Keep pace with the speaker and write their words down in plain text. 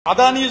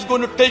Adani is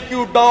going to take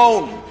you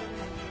down.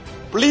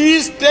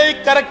 Please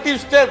take corrective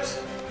steps.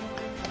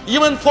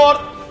 Even for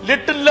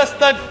little less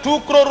than 2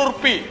 crore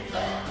rupee.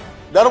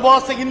 There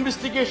was an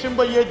investigation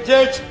by a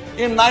judge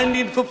in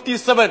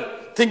 1957.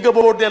 Think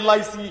about the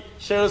LIC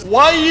shares.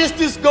 Why is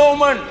this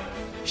government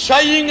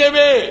shying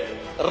away,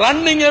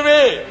 running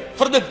away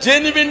from the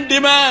genuine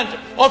demand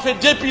of a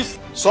JP?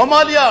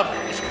 Somalia,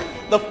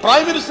 the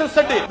Prime Minister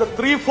said it. The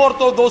 3/4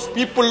 of those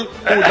people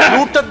who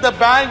looted the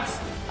banks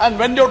and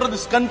went out of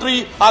this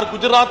country are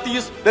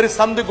Gujaratis. There is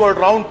something called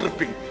round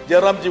tripping.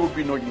 Jairamji would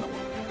be knowing now.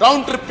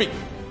 Round tripping.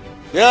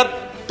 They are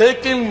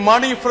taking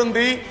money from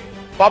the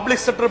public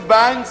sector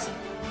banks,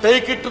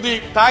 take it to the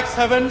tax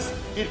havens.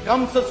 It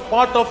comes as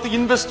part of the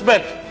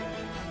investment.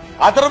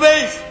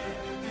 Otherwise,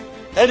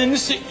 an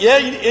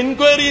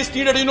inquiry is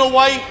needed. You know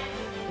why?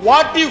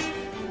 What if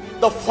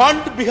the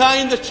fund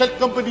behind the shell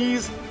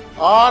companies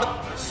are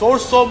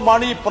source of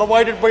money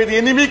provided by the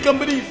enemy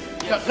countries?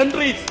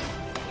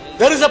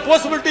 There is a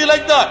possibility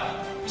like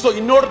that. So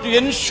in order to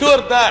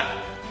ensure that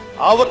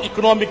our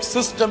economic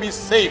system is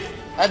safe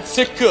and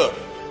secure,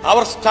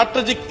 our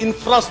strategic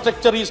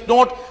infrastructure is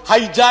not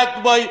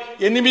hijacked by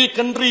enemy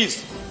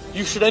countries,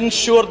 you should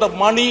ensure the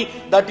money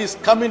that is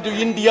coming to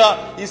India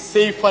is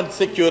safe and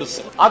secure.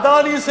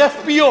 Adani's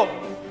FPO,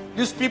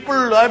 these people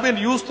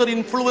use their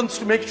influence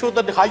to make sure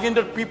that the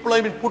high-ended people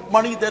put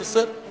money there,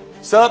 sir.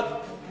 Sir,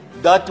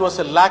 that was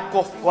a lack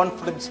of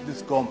confidence in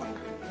this government.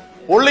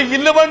 Only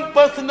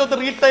 11% of the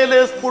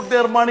retailers put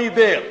their money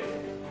there.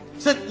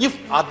 Sir, if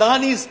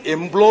Adani's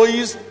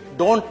employees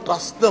don't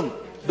trust them,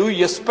 do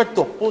you expect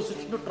the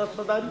opposition to trust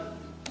Adani?